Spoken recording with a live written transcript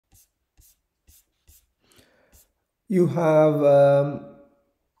You have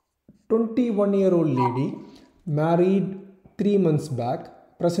 21-year-old lady married 3 months back,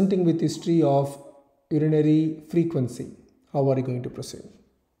 presenting with history of urinary frequency. How are you going to proceed?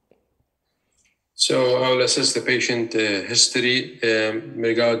 So I will assess the patient history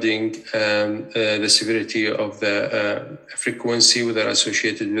regarding the severity of the frequency, whether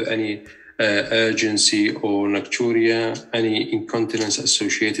associated with any urgency or nocturia, any incontinence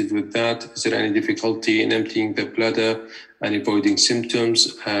associated with that. Is there any difficulty in emptying the bladder, any voiding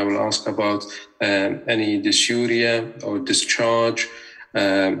symptoms? I will ask about any dysuria or discharge.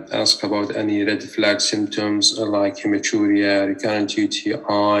 Ask about any red flag symptoms like hematuria, recurrent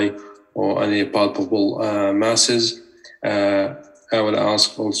UTI, or any palpable masses. I will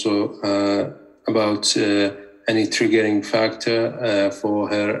ask also about any triggering factor for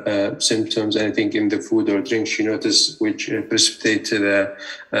her symptoms, anything in the food or drink she noticed which precipitate the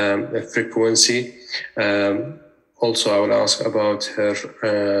frequency. Also, I will ask about her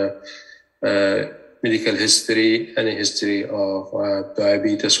medical history, any history of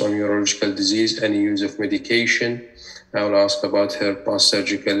diabetes or neurological disease, any use of medication. I will ask about her past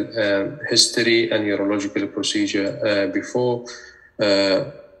surgical history and urological procedure before.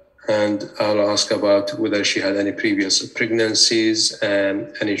 And I'll ask about whether she had any previous pregnancies,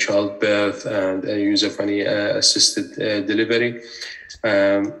 any childbirth, and any use of any assisted delivery.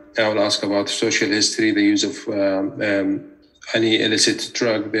 I will ask about social history, the use of any illicit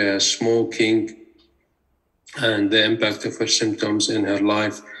drug, the smoking, and the impact of her symptoms in her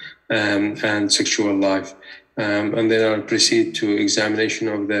life and sexual life. And then I'll proceed to examination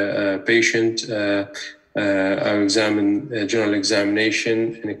of the patient. I'll examine a general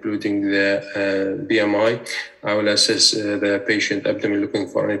examination, including the BMI. I will assess the patient abdomen looking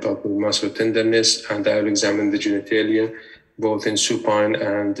for any palpable mass or tenderness, and I will examine the genitalia, both in supine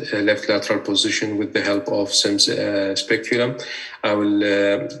and left lateral position with the help of some speculum. I will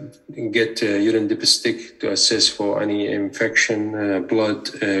get urine dipstick to assess for any infection,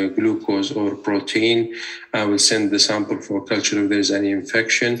 blood, glucose, or protein. I will send the sample for culture if there's any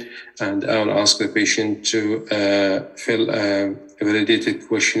infection, and I will ask the patient to fill a validated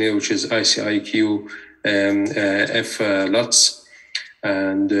questionnaire, which is ICIQ F LUTS.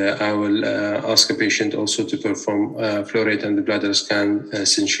 And I will ask a patient also to perform flow rate and the bladder scan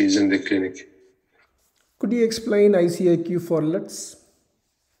since she's in the clinic. Could you explain ICIQ for LUTS?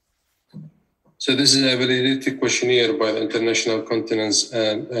 So this is a validated questionnaire by the International Continence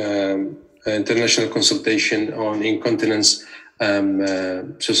International Consultation on Incontinence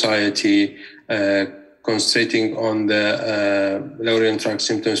Society, concentrating on the lower urinary tract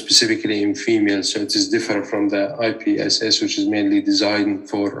symptoms, specifically in females. So it is different from the IPSS, which is mainly designed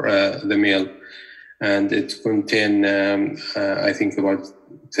for the male. And it contains, I think, about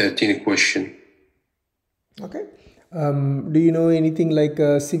 13 questions. Okay. Do you know anything like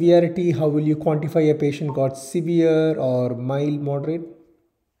severity? How will you quantify a patient got severe or mild, moderate?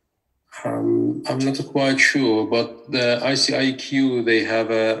 I'm not quite sure, but the ICIQ, they have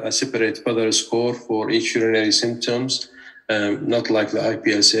a separate Bladder score for each urinary symptoms, not like the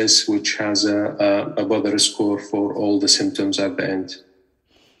IPSS, which has a Bladder score for all the symptoms at the end.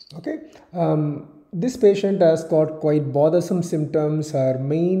 Okay. This patient has got quite bothersome symptoms. Her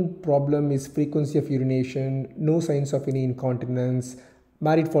main problem is frequency of urination, no signs of any incontinence,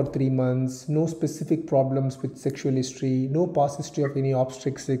 married for 3 months, no specific problems with sexual history, no past history of any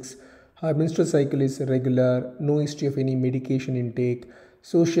obstetrics. Her menstrual cycle is irregular, no history of any medication intake,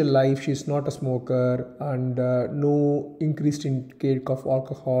 social life, she is not a smoker, and no increased intake of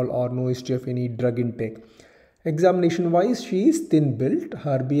alcohol or no history of any drug intake. Examination wise, she is thin built.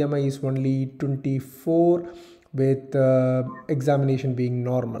 Her BMI is only 24 with examination being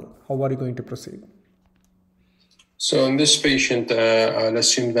normal. How are you going to proceed? So in this patient, I'll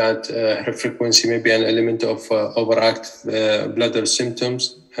assume that her frequency may be an element of overactive bladder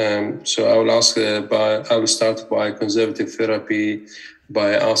symptoms. So I will I will start by conservative therapy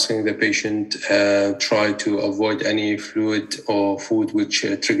by asking the patient try to avoid any fluid or food which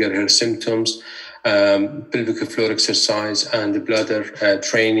trigger her symptoms. Pelvic floor exercise and bladder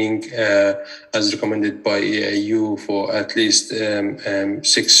training as recommended by EAU for at least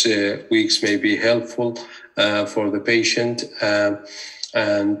 6 weeks may be helpful for the patient.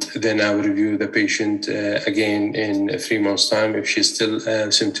 And then I will review the patient again in 3 months' time. If she's still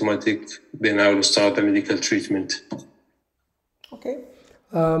symptomatic, then I will start the medical treatment. Okay.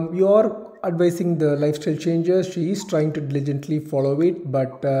 You are advising the lifestyle changes. She is trying to diligently follow it,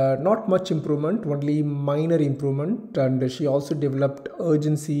 but not much improvement, only minor improvement. And she also developed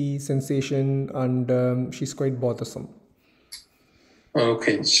urgency sensation, and she's quite bothersome.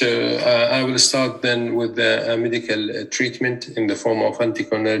 Okay, so I will start then with the medical treatment in the form of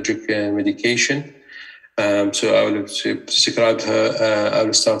anticholinergic medication. So I will prescribe her, I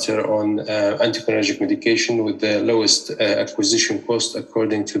will start her on anticholinergic medication with the lowest acquisition cost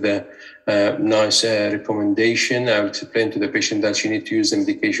according to the NICE recommendation. I will explain to the patient that she needs to use the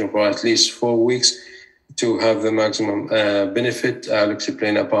medication for at least 4 weeks to have the maximum benefit. I'll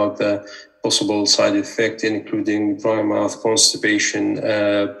explain about the possible side effect, including dry mouth, constipation,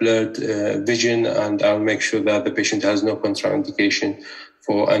 blurred vision, and I'll make sure that the patient has no contraindication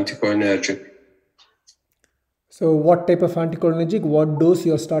for anticholinergic. So what type of anticholinergic, what dose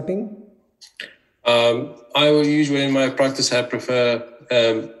you're starting? I will usually in my practice, I prefer,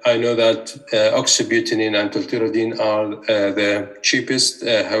 I know that oxybutynin and tolterodine are the cheapest.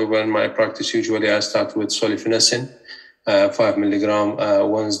 However, in my practice, usually I start with sulfenacin, 5 milligram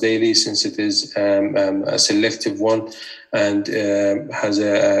once daily, since it is a selective one and has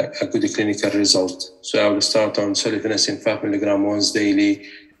a good clinical result. So I will start on sulfenacin 5 milligram once daily,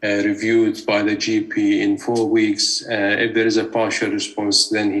 reviewed by the GP in 4 weeks. If there is a partial response,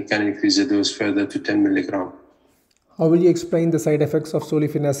 then he can increase the dose further to 10 milligram. How will you explain the side effects of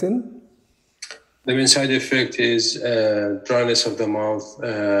sulfenacin? The main side effect is dryness of the mouth,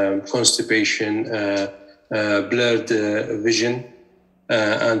 constipation, blurred vision,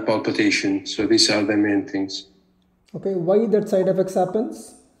 and palpitation. So these are the main things. Okay, why that side effects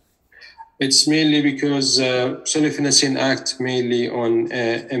happens? It's mainly because sulfenacin acts mainly on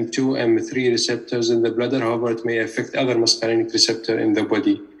M2, M3 receptors in the bladder. However, it may affect other muscarinic receptor in the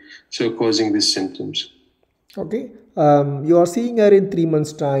body, so causing these symptoms. Okay, you are seeing her in 3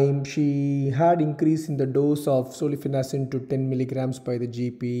 months' time. She had increase in the dose of sulfenacin to 10 milligrams by the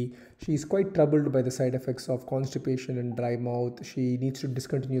GP. She is quite troubled by the side effects of constipation and dry mouth. She needs to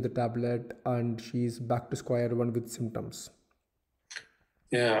discontinue the tablet and she is back to square one with symptoms.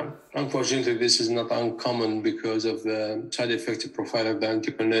 Yeah, unfortunately, this is not uncommon because of the side effect profile of the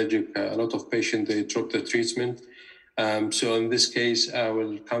anticholinergic. A lot of patients, they drop the treatment. So in this case, I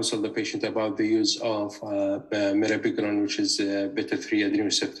will counsel the patient about the use of mirabegron, which is a beta-3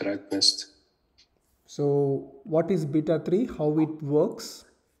 adrenoreceptor agonist. So what is beta-3? How it works?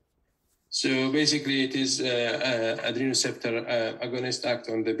 So basically, it is adrenoreceptor agonist act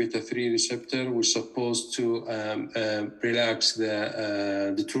on the beta-3 receptor, which is supposed to relax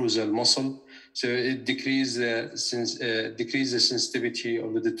the detrusal muscle. So it decreases the sensitivity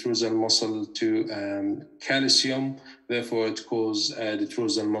of the detrusal muscle to calcium. Therefore, it causes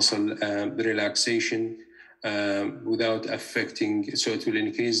detrusal muscle relaxation without affecting. So it will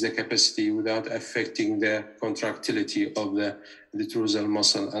increase the capacity without affecting the contractility of the detrusal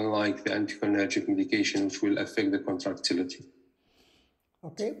muscle, unlike the anticholinergic medication, which will affect the contractility.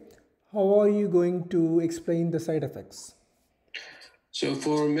 Okay. How are you going to explain the side effects? So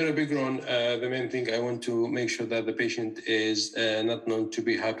for mirabegron, the main thing I want to make sure that the patient is not known to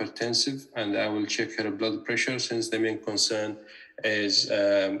be hypertensive, and I will check her blood pressure, since the main concern is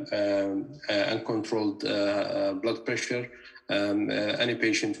uncontrolled blood pressure. Any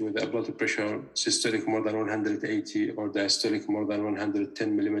patient with a blood pressure systolic more than 180 or diastolic more than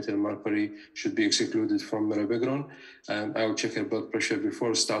 110 millimeter mercury should be excluded from mirabegron. I will check her blood pressure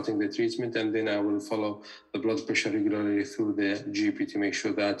before starting the treatment, and then I will follow the blood pressure regularly through the GP to make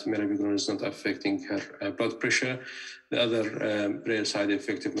sure that mirabegron is not affecting her blood pressure. The other rare side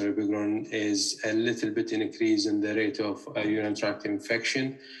effect of mirabegron is a little bit increase in the rate of urinary tract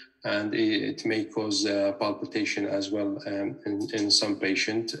infection, and it may cause palpitation as well in some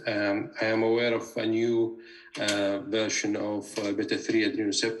patients. I am aware of a new version of beta-3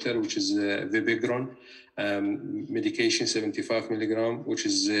 adrenoreceptor, which is vibegron medication, 75 milligram, which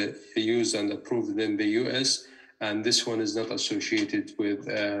is used and approved in the US. And this one is not associated with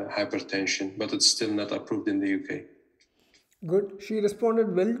hypertension, but it's still not approved in the UK. Good. She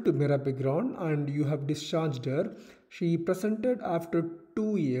responded well to mirabegron and you have discharged her. She presented after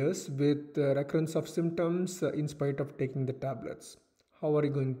 2 years with recurrence of symptoms in spite of taking the tablets. How are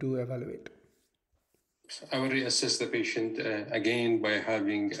you going to evaluate? I will reassess the patient again by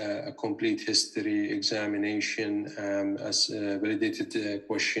having a complete history examination, as validated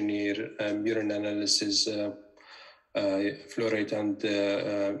questionnaire, urine analysis, flow rate, and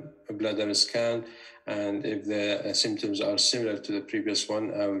bladder scan. And if the symptoms are similar to the previous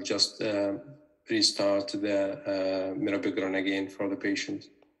one, I will just restart the mirabegron again for the patient.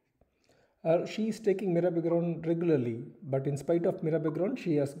 She is taking mirabegron regularly, but in spite of mirabegron,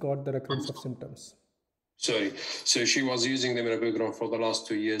 she has got the recurrence of symptoms. Sorry. So she was using the mirabegron for the last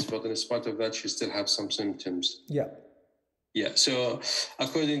 2 years, but in spite of that, she still has some symptoms. Yeah. Yeah, so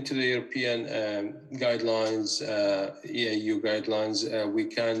according to the European guidelines, EAU guidelines, we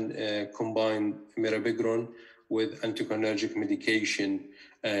can combine mirabegron with anticholinergic medication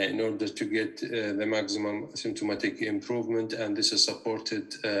in order to get the maximum symptomatic improvement, and this is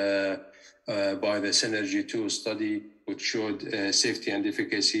supported by the Synergy 2 study, which showed safety and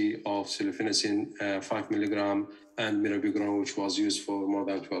efficacy of sulfenacin 5 milligram and mirabegron, which was used for more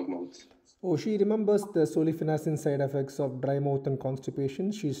than 12 months. Oh, she remembers the sulfenacin side effects of dry mouth and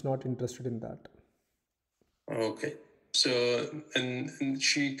constipation. She's not interested in that. Okay. So, and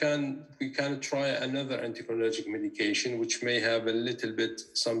we can try another anticholinergic medication, which may have a little bit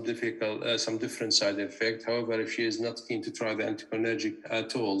some different side effect. However, if she is not keen to try the anticholinergic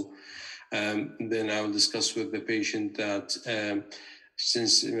at all, then I will discuss with the patient that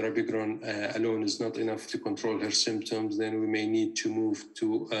since mirabegron alone is not enough to control her symptoms, then we may need to move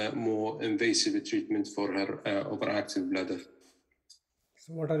to more invasive treatment for her overactive bladder.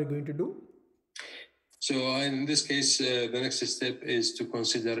 So, what are you going to do? So in this case, the next step is to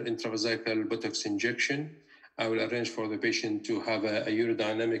consider intravesical Botox injection. I will arrange for the patient to have a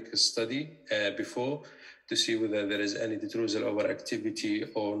urodynamic study before to see whether there is any detrusal overactivity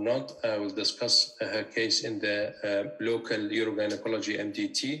or not. I will discuss her case in the local urogynecology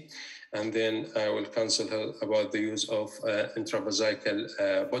MDT, and then I will counsel her about the use of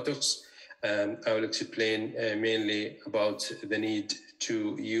intravesical Botox. I will explain mainly about the need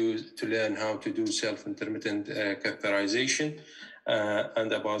to learn how to do self-intermittent catheterization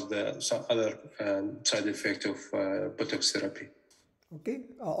and about the other side effect of Botox therapy. Okay.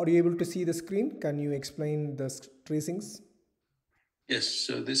 Are you able to see the screen? Can you explain the tracings? Yes.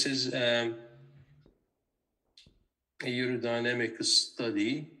 So this is a urodynamic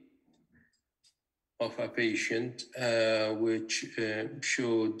study of a patient which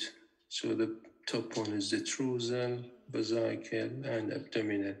showed, so the top one is the detrusal, vesical, and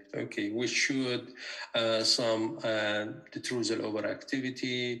abdominal. Okay, which showed some detrusal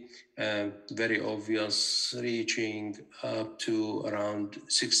overactivity, very obvious, reaching up to around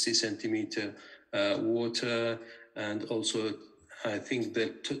 60 centimeter water, and also I think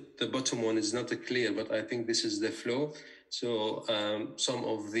that the bottom one is not clear, but I think this is the flow. So some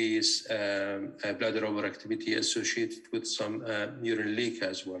of these bladder overactivity associated with some urine leak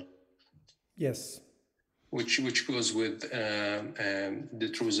as well. Yes. Which goes with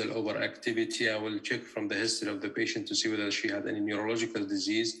detrusal overactivity. I will check from the history of the patient to see whether she had any neurological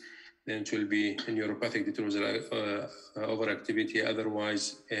disease. Then it will be a neuropathic detrusal overactivity.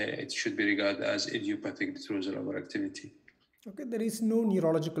 Otherwise, it should be regarded as idiopathic detrusal overactivity. Okay, there is no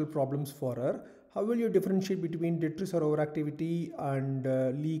neurological problems for her. How will you differentiate between detrusor overactivity and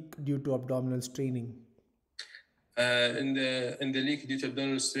leak due to abdominal straining? In the leak due to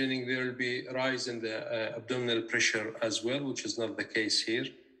abdominal straining, there will be a rise in the abdominal pressure as well, which is not the case here.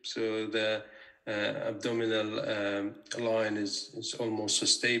 So the abdominal line is almost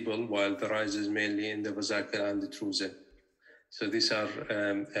stable, while the rise is mainly in the vesicle and detrusor. So these are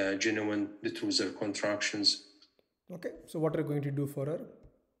genuine detrusor contractions. Okay, so what are you going to do for her?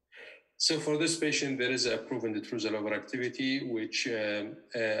 So for this patient, there is a proven detrusal overactivity, which an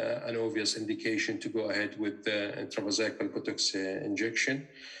obvious indication to go ahead with the intravesical Botox injection.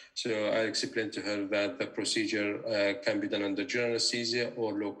 So I explained to her that the procedure can be done under general anesthesia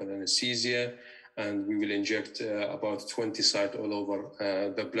or local anesthesia, and we will inject about 20 sites all over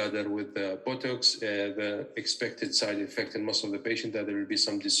the bladder with the Botox. The expected side effect in most of the patient that there will be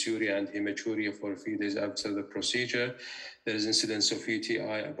some dysuria and hematuria for a few days after the procedure. There is incidence of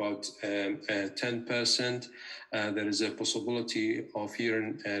UTI about 10%. There is a possibility of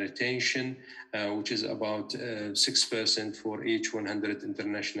urine retention, which is about 6% for each 100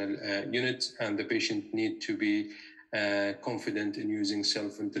 international units, and the patient need to be confident in using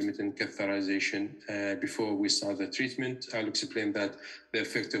self-intermittent catheterization before we start the treatment. I'll explain that the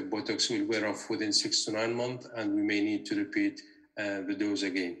effect of Botox will wear off within 6 to 9 months, and we may need to repeat the dose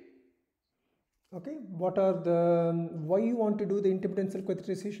again. Okay, why you want to do the intermittent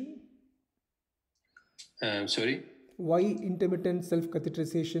self-catheterization? Sorry? Why intermittent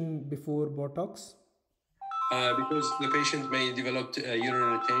self-catheterization before Botox? Because the patient may develop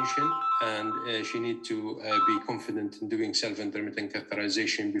urine retention, and she need to be confident in doing self-intermittent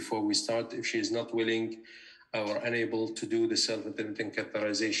catheterization before we start. If she is not willing or unable to do the self-intermittent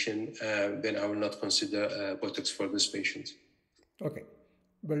catheterization, then I will not consider Botox for this patient. Okay,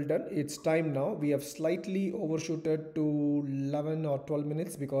 well done. It's time now. We have slightly overshooted to 11 or 12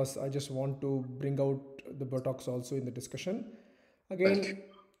 minutes because I just want to bring out the Botox also in the discussion. Again,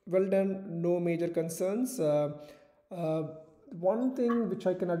 well done. No major concerns. one thing which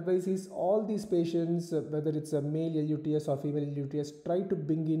I can advise is all these patients, whether it's a male LUTS or female LUTS, try to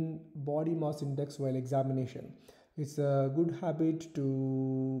bring in body mass index while examination. It's a good habit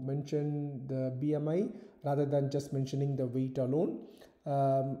to mention the BMI rather than just mentioning the weight alone.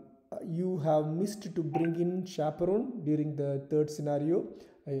 You have missed to bring in chaperone during the third scenario.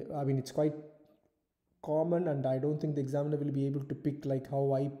 I mean, it's quite common, and I don't think the examiner will be able to pick like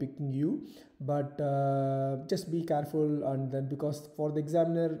how I picking you, but just be careful. And then, because for the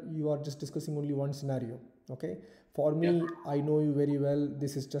examiner you are just discussing only one scenario, okay? For me, I know you very well,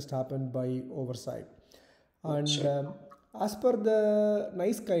 this has just happened by oversight. And as per the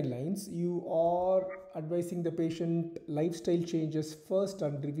NICE guidelines, you are advising the patient lifestyle changes first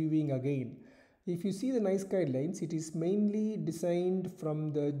and reviewing again. If you see the NICE guidelines, it is mainly designed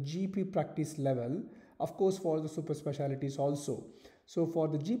from the GP practice level, of course for the super specialties also. So for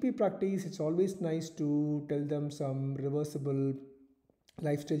the GP practice, it's always nice to tell them some reversible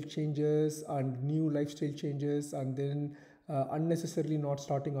lifestyle changes and new lifestyle changes, and then unnecessarily not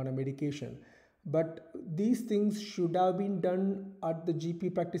starting on a medication. But these things should have been done at the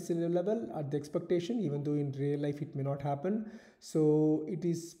GP practice level, at the expectation, even though in real life it may not happen. So it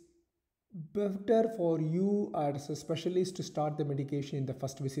is better for you as a specialist to start the medication in the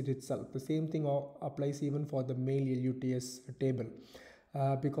first visit itself. The same thing applies even for the male LUTS table,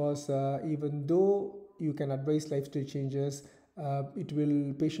 because even though you can advise lifestyle changes,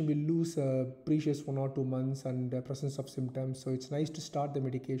 patient will lose precious 1 or 2 months and presence of symptoms. So it's nice to start the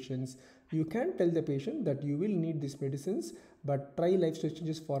medications. You can tell the patient that you will need these medicines, but try lifestyle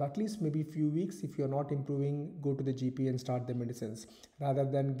changes for at least maybe few weeks. If you're not improving, go to the GP and start the medicines, rather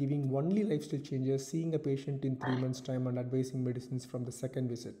than giving only lifestyle changes, seeing a patient in 3 months time and advising medicines from the second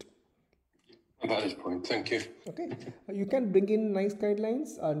visit. Valid point. Thank you. Okay, you can bring in NICE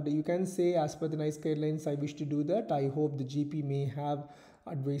guidelines, and you can say, as per the NICE guidelines, I wish to do that. I hope the GP may have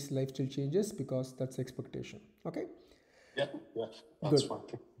advised lifestyle changes, because that's expectation. Okay. Yeah, that's fine.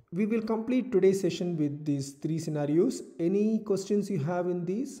 We will complete today's session with these 3 scenarios. Any questions you have in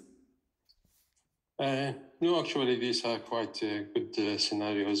these? No, actually, these are quite good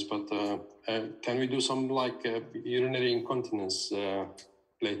scenarios, but can we do some like urinary incontinence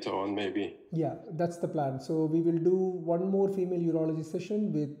later on, maybe? Yeah, that's the plan. So we will do one more female urology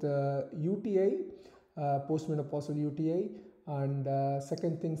session with UTI, postmenopausal UTI, and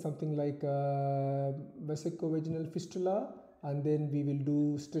second thing something like vesicovaginal fistula, and then we will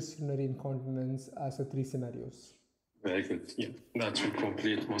do stress urinary incontinence as a 3 scenarios. Very good. Yeah, that will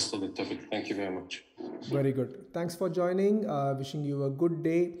complete most of the topic. Thank you very much. Very good. Thanks for joining. Wishing you a good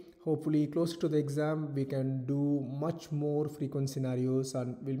day. Hopefully closer to the exam we can do much more frequent scenarios,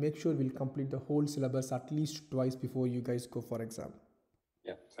 and we'll make sure we'll complete the whole syllabus at least twice before you guys go for exam.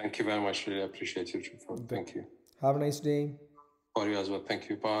 Yeah, thank you very much. Really appreciate you. Thank you. Have a nice day. For you as well. Thank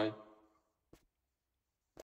you. Bye.